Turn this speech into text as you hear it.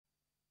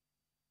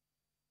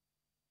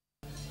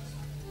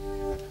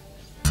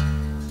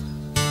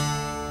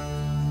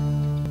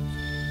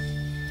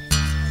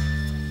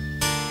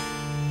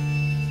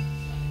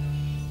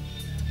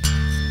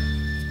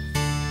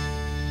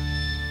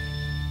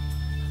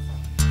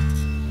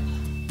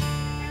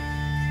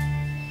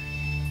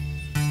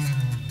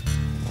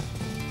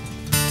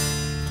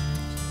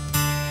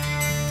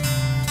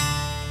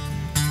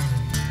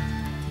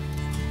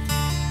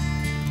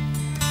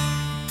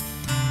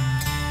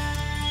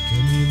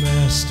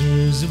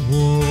masters of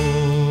war.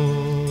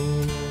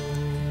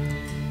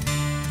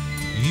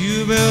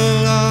 You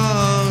build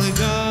all the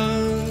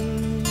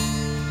guns,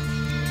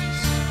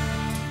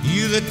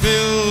 you that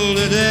build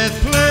the death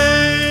planes,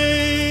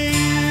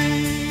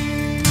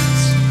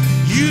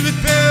 you that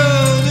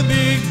build the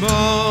big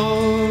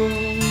bombs,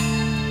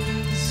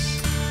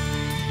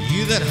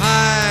 you that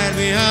hide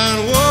behind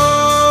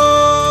walls,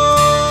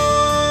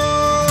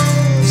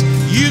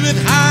 you that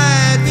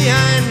hide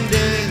behind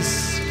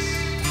desks.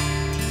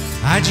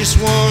 I just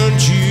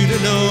want you to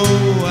know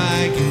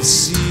I can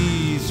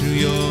see through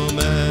your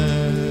mask.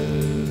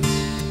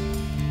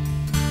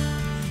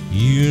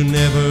 You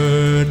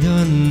never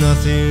done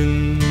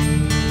nothing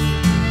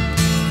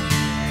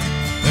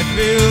but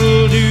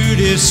build to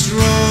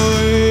destroy.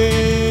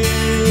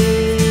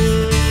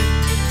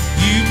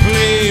 You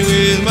play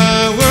with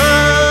my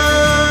world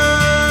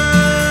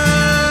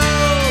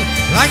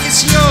like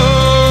it's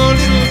your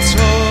little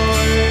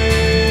toy.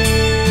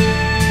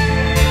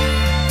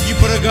 You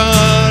put a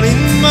gun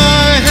in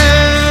my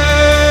hand,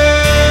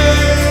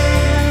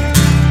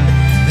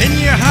 then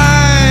you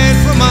hide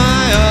from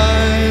my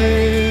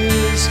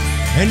eyes,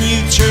 and you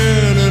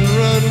turn and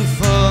run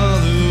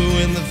farther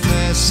when the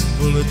fast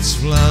bullets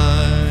fly.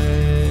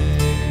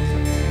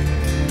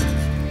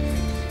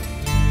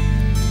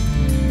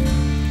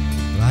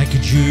 Like a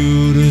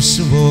Judas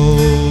of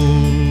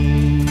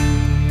old,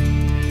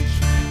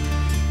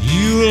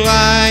 you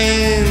lie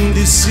and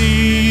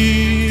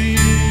deceive.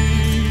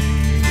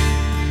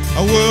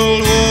 A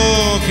world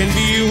war can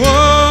be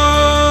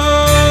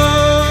won.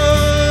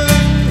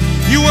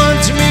 You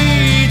want me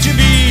to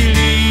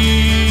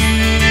believe,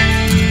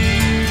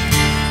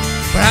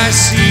 but I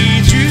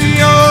see through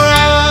your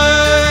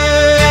eyes,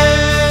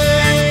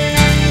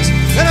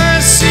 and I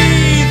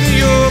see through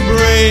your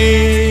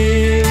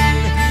brain,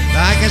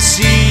 like I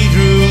see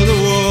through the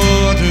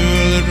water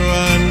that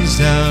runs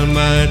down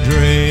my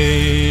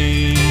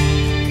drain.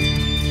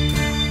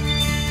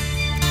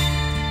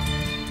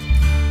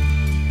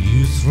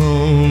 You've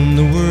thrown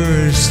the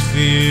worst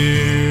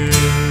fear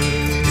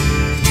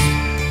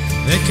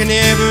that can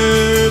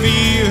ever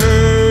be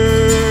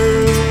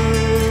heard,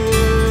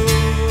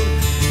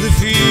 the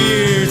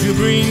fear to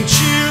bring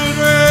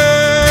children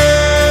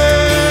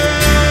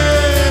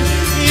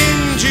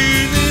into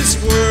this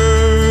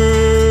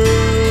world.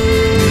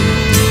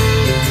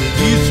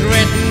 You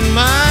threaten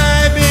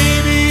my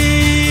baby,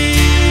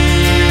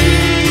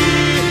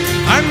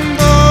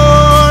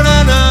 unborn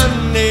and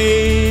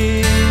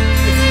unnamed,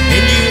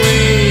 and you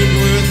ain't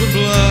worth the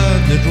blood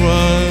that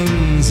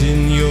runs in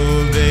your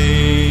veins.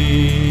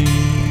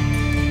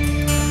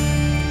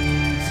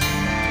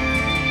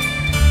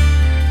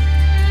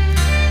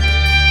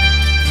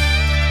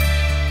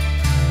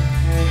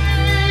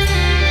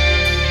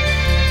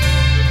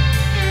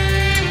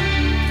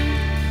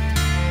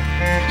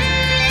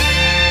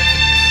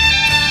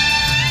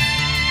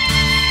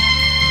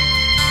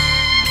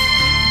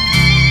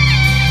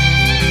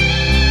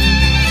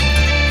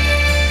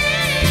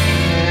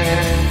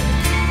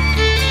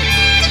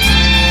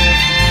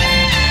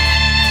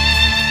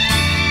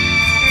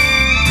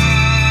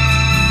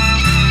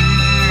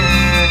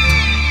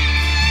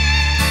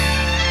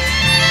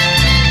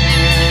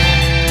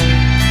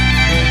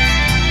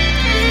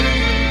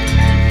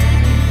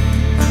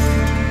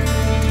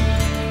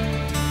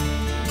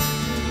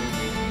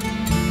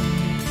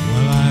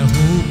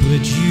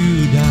 That you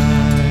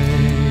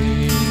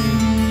die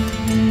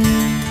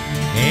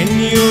and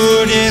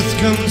your death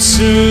comes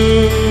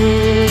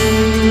soon.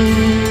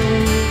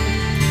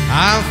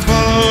 I'll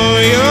follow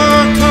your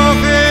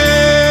coffin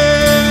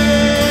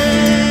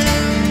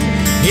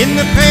in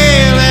the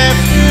pale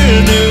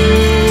afternoon.